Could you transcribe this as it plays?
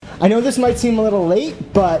I know this might seem a little late,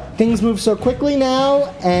 but things move so quickly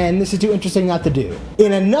now, and this is too interesting not to do.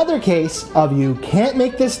 In another case of you can't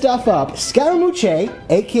make this stuff up, Scaramuccia,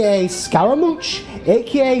 aka Scaramouche,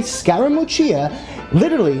 aka Scaramuccia,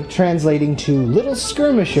 literally translating to Little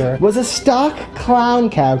Skirmisher, was a stock clown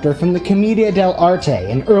character from the Commedia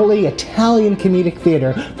dell'arte, an early Italian comedic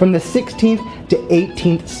theater from the 16th to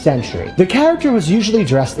 18th century. The character was usually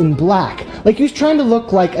dressed in black, like he was trying to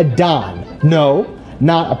look like a Don. No,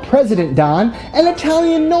 not a President Don, an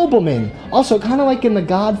Italian nobleman, also kind of like in The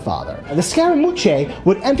Godfather. The Scaramuccia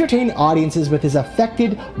would entertain audiences with his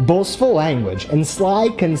affected, boastful language and sly,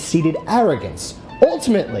 conceited arrogance.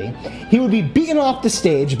 Ultimately, he would be beaten off the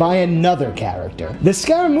stage by another character. The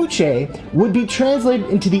Scaramuccia would be translated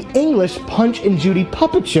into the English Punch and Judy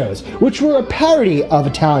puppet shows, which were a parody of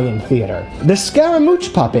Italian theater. The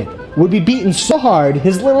Scaramouche puppet would be beaten so hard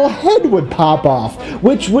his little head would pop off,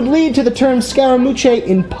 which would lead to the term Scaramuccia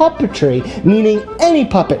in puppetry, meaning any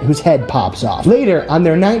puppet whose head pops off. Later, on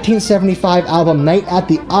their 1975 album Night at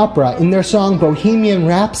the Opera, in their song Bohemian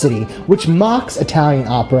Rhapsody, which mocks Italian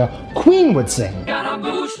opera, Queen would sing.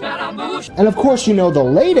 And of course, you know the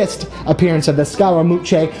latest appearance of the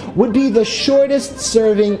Scaramuccia would be the shortest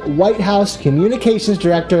serving White House communications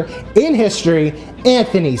director in history,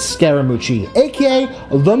 Anthony Scaramucci, aka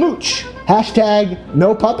The Mooch. Hashtag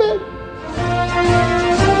no puppet?